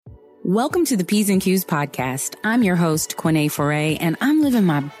Welcome to the P's and Q's podcast. I'm your host, Quinée Foray, and I'm living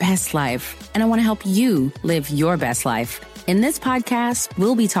my best life. And I want to help you live your best life. In this podcast,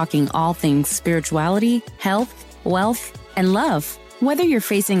 we'll be talking all things spirituality, health, wealth, and love. Whether you're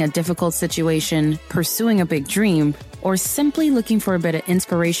facing a difficult situation, pursuing a big dream, or simply looking for a bit of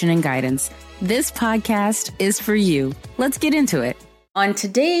inspiration and guidance, this podcast is for you. Let's get into it. On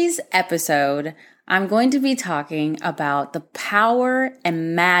today's episode, I'm going to be talking about the power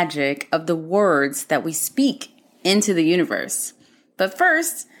and magic of the words that we speak into the universe. But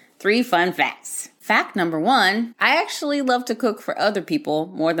first, 3 fun facts. Fact number 1, I actually love to cook for other people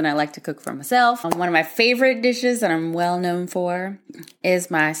more than I like to cook for myself. One of my favorite dishes that I'm well known for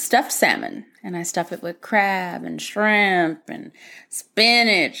is my stuffed salmon. And I stuff it with crab and shrimp and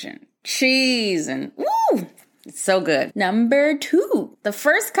spinach and cheese and woo! It's so good. Number 2, the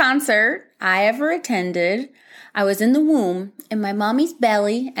first concert I ever attended, I was in the womb in my mommy's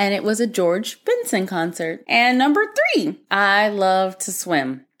belly, and it was a George Benson concert. And number 3, I love to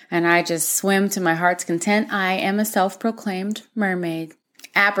swim, and I just swim to my heart's content. I am a self-proclaimed mermaid.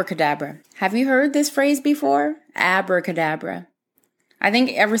 Abracadabra. Have you heard this phrase before? Abracadabra. I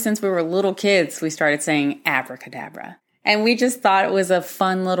think ever since we were little kids, we started saying abracadabra. And we just thought it was a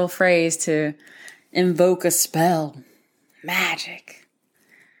fun little phrase to invoke a spell, magic.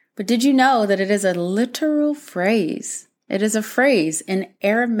 But did you know that it is a literal phrase? It is a phrase in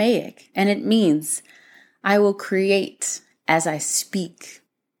Aramaic, and it means, I will create as I speak.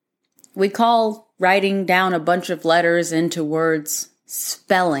 We call writing down a bunch of letters into words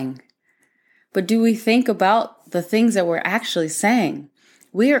spelling. But do we think about the things that we're actually saying?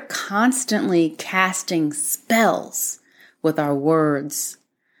 We are constantly casting spells with our words,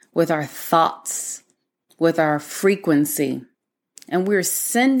 with our thoughts, with our frequency. And we're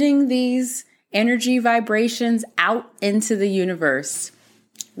sending these energy vibrations out into the universe,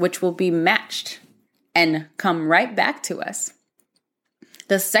 which will be matched and come right back to us.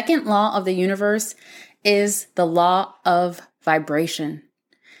 The second law of the universe is the law of vibration.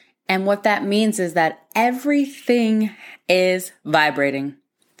 And what that means is that everything is vibrating.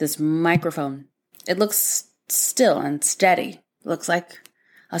 This microphone, it looks still and steady. It looks like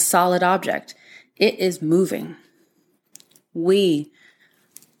a solid object. It is moving. We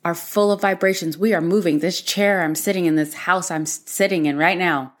are full of vibrations. We are moving. This chair I'm sitting in, this house I'm sitting in right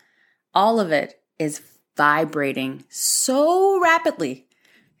now, all of it is vibrating so rapidly,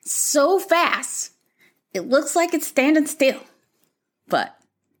 so fast. It looks like it's standing still, but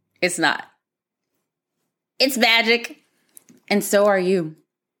it's not. It's magic. And so are you.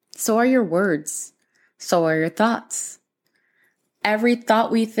 So are your words. So are your thoughts. Every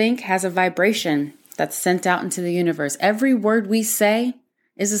thought we think has a vibration that's sent out into the universe. Every word we say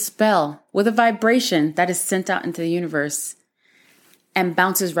is a spell with a vibration that is sent out into the universe and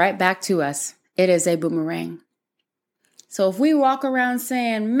bounces right back to us. It is a boomerang. So if we walk around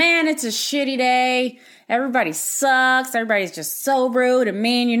saying, man, it's a shitty day, everybody sucks, everybody's just so rude and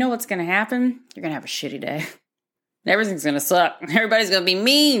mean, you know what's going to happen? You're going to have a shitty day. Everything's going to suck. Everybody's going to be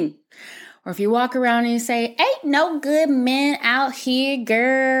mean. Or if you walk around and you say, ain't no good men out here,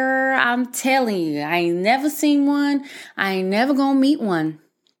 girl, I'm telling you, I ain't never seen one. I ain't never gonna meet one.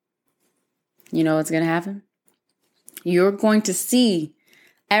 You know what's gonna happen? You're going to see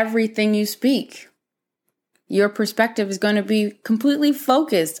everything you speak. Your perspective is going to be completely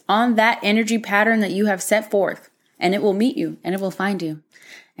focused on that energy pattern that you have set forth. And it will meet you and it will find you.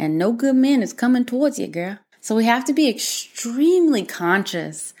 And no good man is coming towards you, girl. So we have to be extremely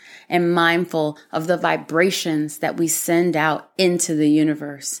conscious and mindful of the vibrations that we send out into the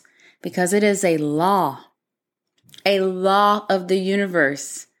universe, because it is a law of the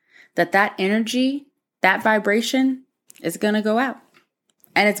universe that energy, that vibration is going to go out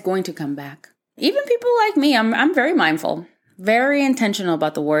and it's going to come back. Even people like me, I'm very mindful, very intentional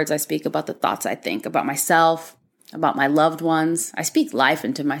about the words I speak, about the thoughts I think, about myself, about my loved ones. I speak life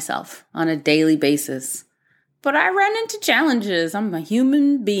into myself on a daily basis. But I run into challenges. I'm a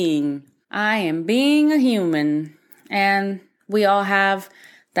human being. I am being a human. And we all have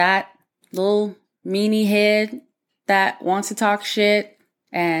that little meanie head that wants to talk shit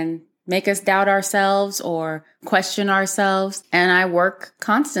and make us doubt ourselves or question ourselves. And I work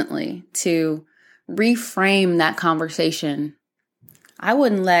constantly to reframe that conversation. I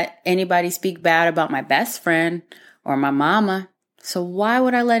wouldn't let anybody speak bad about my best friend or my mama. So why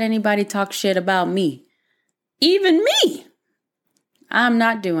would I let anybody talk shit about me? Even me. I'm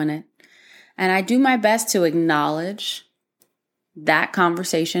not doing it. And I do my best to acknowledge that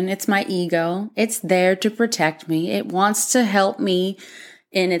conversation. It's my ego. It's there to protect me. It wants to help me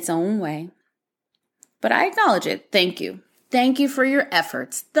in its own way. But I acknowledge it. Thank you. Thank you for your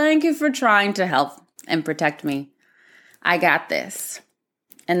efforts. Thank you for trying to help and protect me. I got this.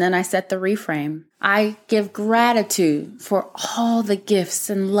 And then I set the reframe. I give gratitude for all the gifts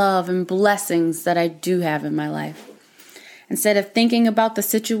and love and blessings that I do have in my life. Instead of thinking about the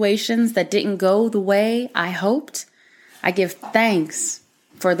situations that didn't go the way I hoped, I give thanks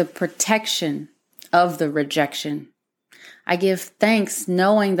for the protection of the rejection. I give thanks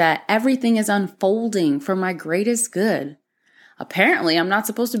knowing that everything is unfolding for my greatest good. Apparently, I'm not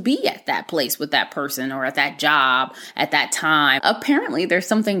supposed to be at that place with that person or at that job at that time. Apparently, there's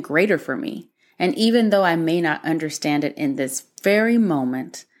something greater for me. And even though I may not understand it in this very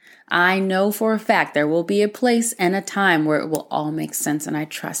moment, I know for a fact there will be a place and a time where it will all make sense, and I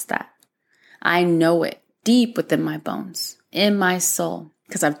trust that. I know it deep within my bones, in my soul,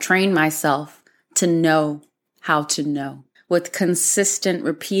 because I've trained myself to know how to know with consistent,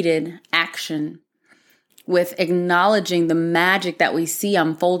 repeated action, with acknowledging the magic that we see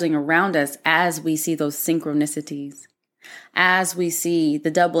unfolding around us as we see those synchronicities, as we see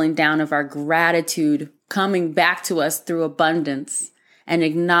the doubling down of our gratitude coming back to us through abundance, and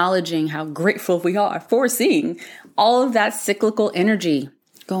acknowledging how grateful we are for seeing all of that cyclical energy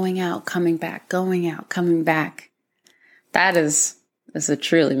going out, coming back, going out, coming back. That is a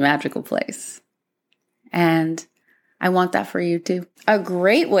truly magical place. And I want that for you too. A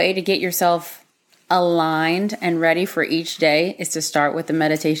great way to get yourself aligned and ready for each day is to start with the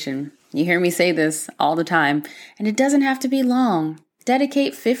meditation. You hear me say this all the time, and it doesn't have to be long.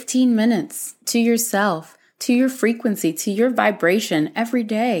 Dedicate 15 minutes to yourself, to your frequency, to your vibration every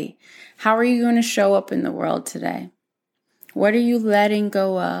day. How are you going to show up in the world today? What are you letting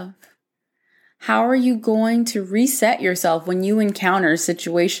go of? How are you going to reset yourself when you encounter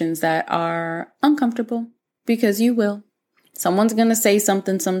situations that are uncomfortable? Because you will. Someone's going to say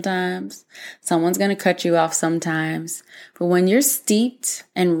something sometimes. Someone's going to cut you off sometimes. But when you're steeped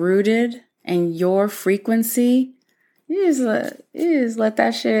and rooted in your frequency, you just let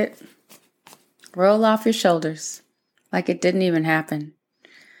that shit roll off your shoulders like it didn't even happen.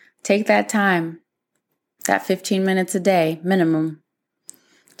 Take that time, that 15 minutes a day minimum,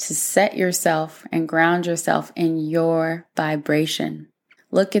 to set yourself and ground yourself in your vibration.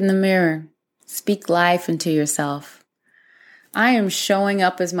 Look in the mirror. Speak life into yourself. I am showing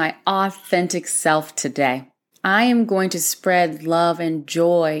up as my authentic self today. I am going to spread love and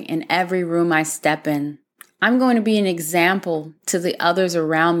joy in every room I step in. I'm going to be an example to the others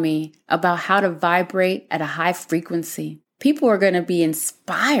around me about how to vibrate at a high frequency. People are going to be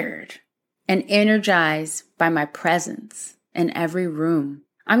inspired and energized by my presence in every room.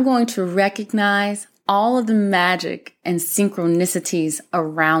 I'm going to recognize all of the magic and synchronicities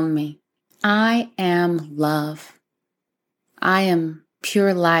around me. I am love. I am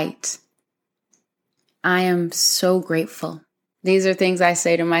pure light. I am so grateful. These are things I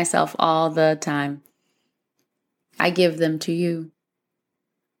say to myself all the time. I give them to you.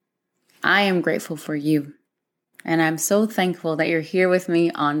 I am grateful for you. And I'm so thankful that you're here with me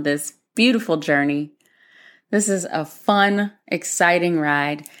on this beautiful journey. This is a fun, exciting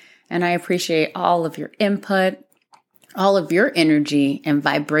ride. And I appreciate all of your input, all of your energy and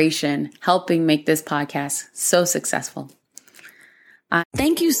vibration helping make this podcast so successful.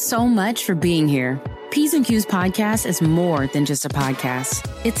 Thank you so much for being here. P's and Q's podcast is more than just a podcast.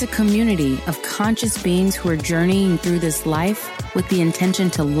 It's a community of conscious beings who are journeying through this life with the intention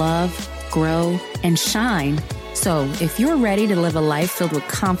to love, grow, and shine. So if you're ready to live a life filled with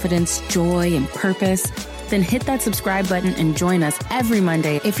confidence, joy, and purpose, then hit that subscribe button and join us every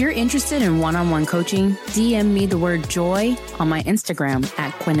Monday. If you're interested in one-on-one coaching, DM me the word joy on my Instagram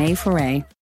at Quené Foray.